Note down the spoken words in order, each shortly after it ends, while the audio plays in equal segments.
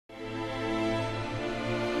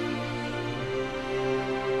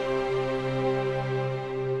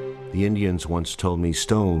The Indians once told me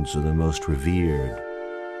stones are the most revered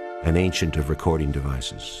and ancient of recording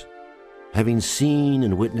devices, having seen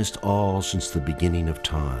and witnessed all since the beginning of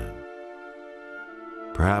time.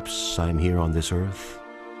 Perhaps I'm here on this earth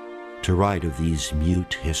to write of these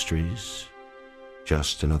mute histories,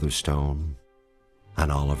 just another stone, an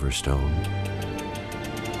Oliver Stone.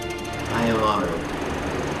 I am honored,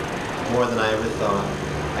 more than I ever thought.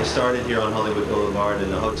 I started here on Hollywood Boulevard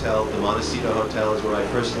in a hotel. The Montecito Hotel is where I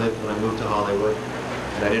first lived when I moved to Hollywood,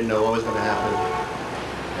 and I didn't know what was going to happen.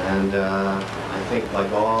 And I think, like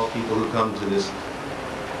all people who come to this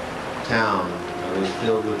town, I was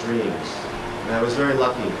filled with dreams. And I was very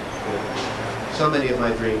lucky that so many of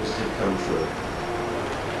my dreams did come true.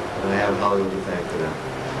 And I have Hollywood to thank for that.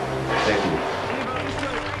 Thank you.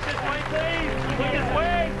 This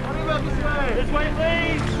way! This way,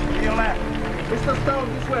 please! To your left. Mr. Stone,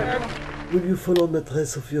 this way. Will you follow the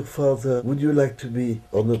trace of your father? Would you like to be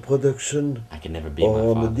on a production? I can never be or my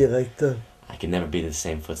on father. a director? I can never be the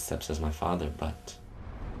same footsteps as my father, but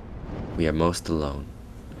we are most alone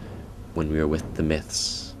when we are with the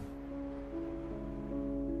myths.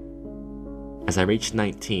 As I reached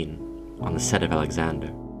 19, on the set of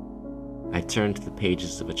Alexander, I turned to the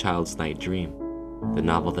pages of A Child's Night Dream, the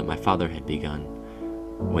novel that my father had begun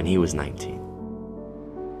when he was 19.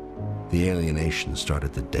 The alienation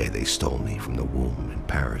started the day they stole me from the womb in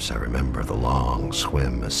Paris. I remember the long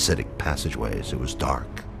swim, acidic passageways. It was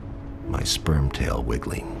dark, my sperm tail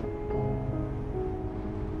wiggling.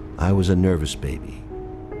 I was a nervous baby,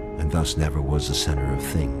 and thus never was the center of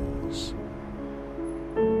things.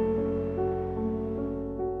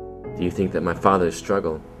 Do you think that my father's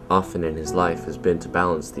struggle often in his life has been to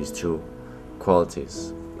balance these two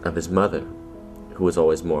qualities of his mother, who was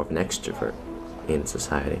always more of an extrovert in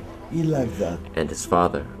society, He liked that. and his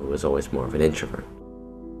father, who was always more of an introvert?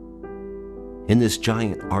 In this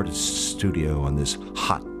giant artist's studio on this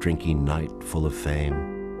hot drinking night full of fame,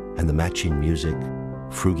 and the matching music,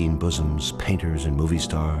 fruging bosoms, painters and movie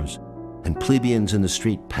stars, and plebeians in the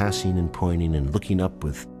street passing and pointing and looking up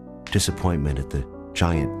with disappointment at the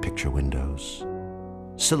giant picture windows.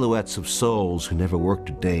 Silhouettes of souls who never worked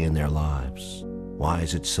a day in their lives. Why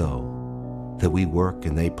is it so that we work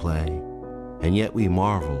and they play, and yet we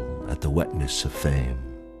marvel at the wetness of fame?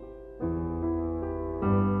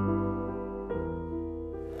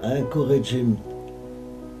 I encourage him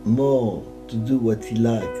more to do what he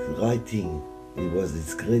liked, writing. It was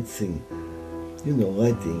this great thing. You know,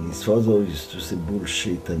 writing. His father used to say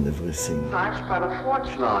bullshit and everything. I spent a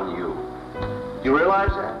fortune on you. You realize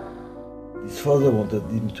that? His father wanted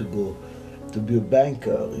him to go to be a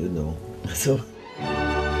banker, you know. So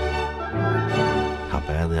How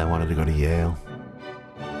badly I wanted to go to Yale.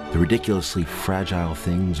 The ridiculously fragile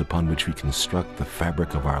things upon which we construct the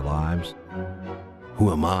fabric of our lives.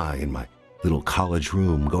 Who am I in my little college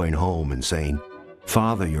room going home and saying,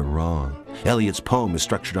 "Father, you're wrong." Eliot's poem is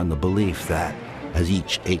structured on the belief that as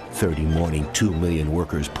each 8:30 morning 2 million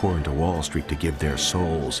workers pour into Wall Street to give their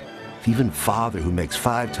souls, even Father, who makes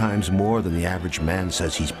 5 times more than the average man,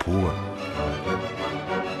 says he's poor.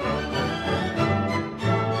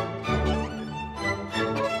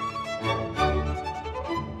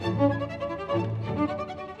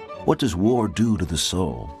 What does war do to the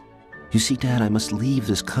soul? You see, Dad, I must leave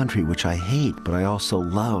this country which I hate, but I also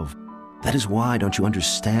love. That is why, don't you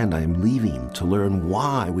understand, I am leaving to learn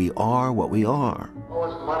why we are what we are. All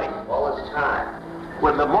his money, all his time.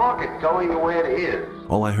 With the market going the way it is.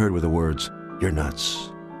 All I heard were the words, "You're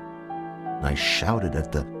nuts." I shouted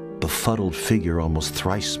at the befuddled figure almost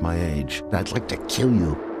thrice my age. "I'd like to kill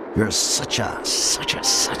you. You're such a...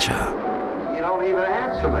 You don't even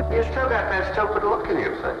answer me. You still got that stupid look in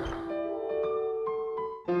your face.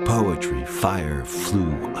 Poetry, fire,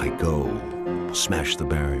 flew, I go. Smash the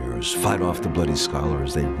barriers, fight off the bloody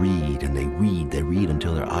scholars. They read and they read, they read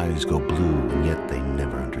until their eyes go blue, and yet they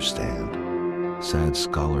never understand. Sad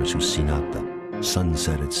scholars who see not the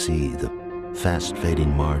sunset at sea, the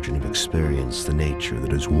fast-fading margin of experience, the nature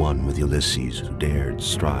that is one with Ulysses who dared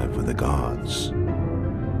strive with the gods.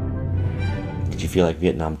 Did you feel like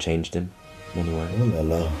Vietnam changed him in any way? oh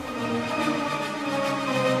la la.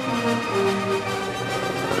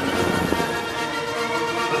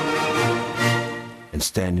 And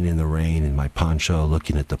standing in the rain in my poncho,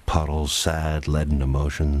 looking at the puddles, sad, leaden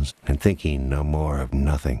emotions, and thinking no more of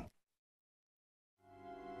nothing.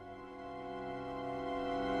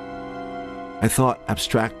 I thought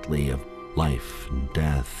abstractly of life and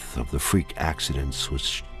death, of the freak accidents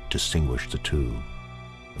which distinguish the two,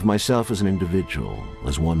 of myself as an individual,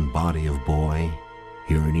 as one body of boy,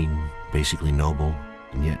 yearning, basically noble,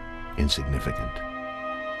 and yet insignificant.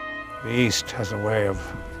 The East has a way of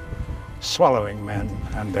swallowing men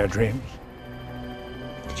and their dreams.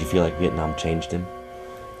 Did you feel like Vietnam changed him?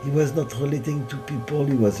 He was not relating to people,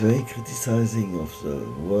 he was very criticizing of the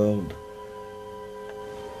world,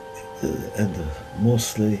 and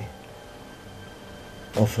mostly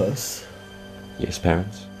of us. His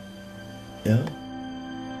parents? Yeah.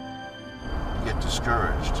 You get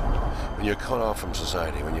discouraged. When you're cut off from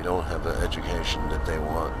society, when you don't have the education that they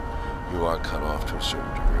want, you are cut off to a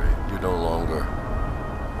certain degree. You're no longer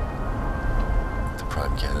the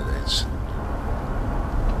prime candidates.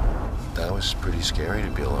 That was pretty scary to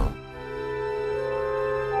be alone.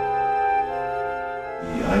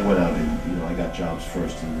 I went out and, I got jobs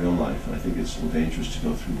first in real life, and I think it's dangerous to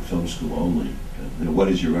go through the film school only. What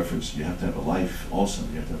is your reference? You have to have a life also.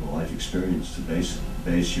 You have to have a life experience to base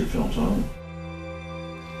your films on.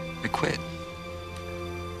 I quit.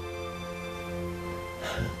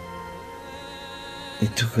 He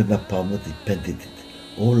took an apartment, he painted it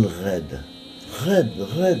all red. Red,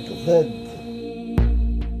 red, red.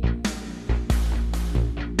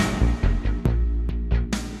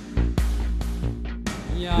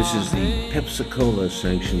 This is the Pepsi-Cola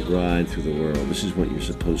sanctioned ride through the world. This is what you're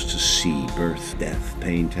supposed to see. Birth, death,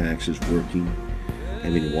 paying taxes, working,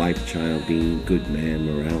 having wife, child, being good man,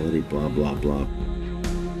 morality, blah, blah, blah.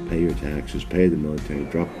 Pay your taxes, pay the military,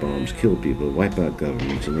 drop bombs, kill people, wipe out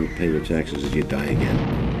governments, and then pay your taxes as you die again.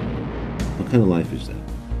 What kind of life is that?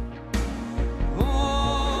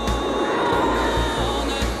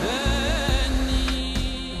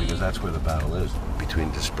 Because that's where the battle is,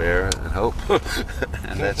 between despair and hope.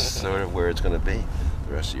 And that's sort of where it's going to be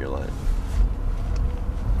the rest of your life.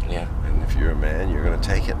 Yeah. And if you're a man, you're going to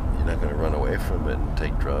take it. You're not going to run away from it and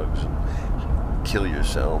take drugs and kill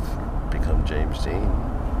yourself, or become James Dean.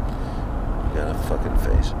 You gotta fucking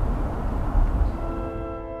face it.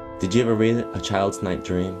 Did you ever read A Child's Night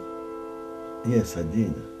Dream? Yes, I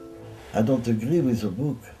did. I don't agree with the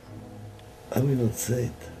book. I will not say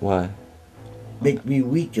it. Why? Make me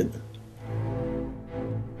wicked.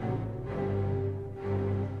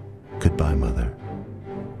 Goodbye, Mother.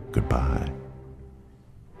 Goodbye.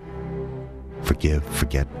 Forgive,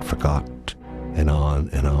 forget, forgot, and on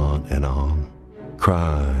and on and on.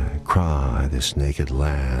 Cry, cry, this naked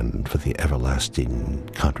land for the everlasting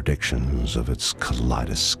contradictions of its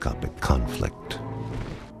kaleidoscopic conflict.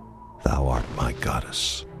 Thou art my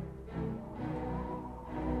goddess.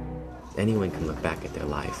 Anyone can look back at their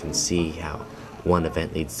life and see how one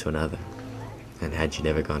event leads to another. And had you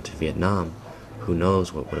never gone to Vietnam, who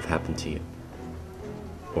knows what would have happened to you?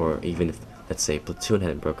 Or even if, let's say, Platoon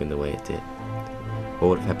hadn't broken the way it did, what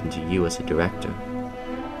would have happened to you as a director?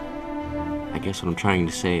 I guess what I'm trying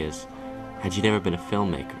to say is, had you never been a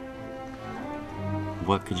filmmaker,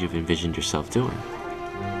 what could you have envisioned yourself doing?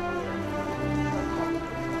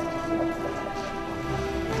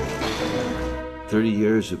 "30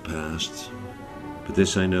 years have passed, but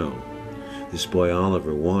this I know. This boy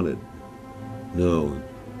Oliver wanted, no,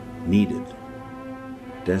 needed,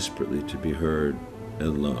 desperately to be heard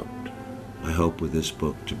and loved. I hope with this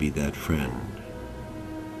book to be that friend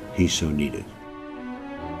he so needed."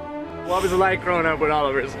 What was it like growing up with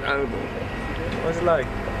Oliver's? What was it like?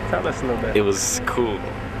 Tell us a little bit. It was cool.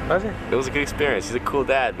 Was it? It was a good experience. He's a cool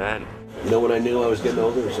dad, man. You know when I knew I was getting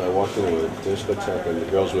older? So I walked in with a discotheque and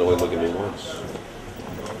the girls would only look at me once.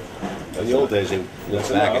 In the old days, they looked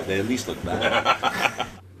back. They at least looked back.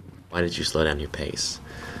 Why did you slow down your pace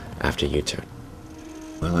after U-turn?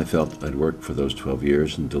 Well, I felt I'd worked for those 12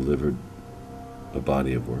 years and delivered a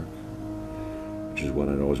body of work, which is what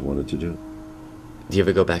I'd always wanted to do. Do you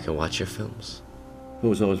ever go back and watch your films? It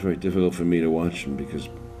was always very difficult for me to watch them because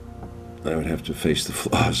I would have to face the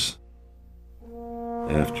flaws.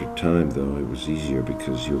 After time, though, it was easier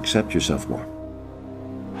because you accept yourself more.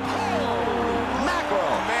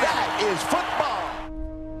 Mackerel, that is football!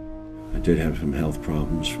 I did have some health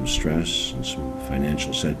problems from stress and some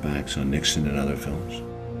financial setbacks on Nixon and other films.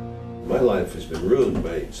 My life has been ruined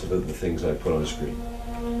by some of the things I put on screen.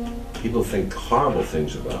 People think horrible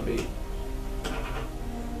things about me.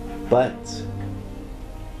 But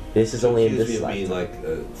this is only in this Accuse me of being like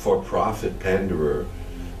a for-profit panderer,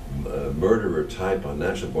 murderer type on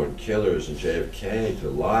National Born Killers and JFK, to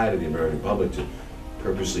lie to the American public, to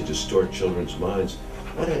purposely distort children's minds.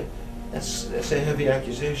 That's a heavy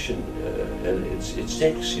accusation, and it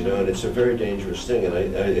stinks, and it's a very dangerous thing.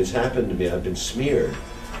 And it's happened to me. I've been smeared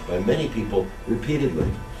by many people repeatedly,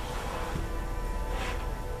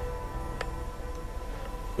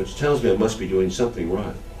 which tells me I must be doing something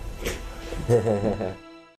right.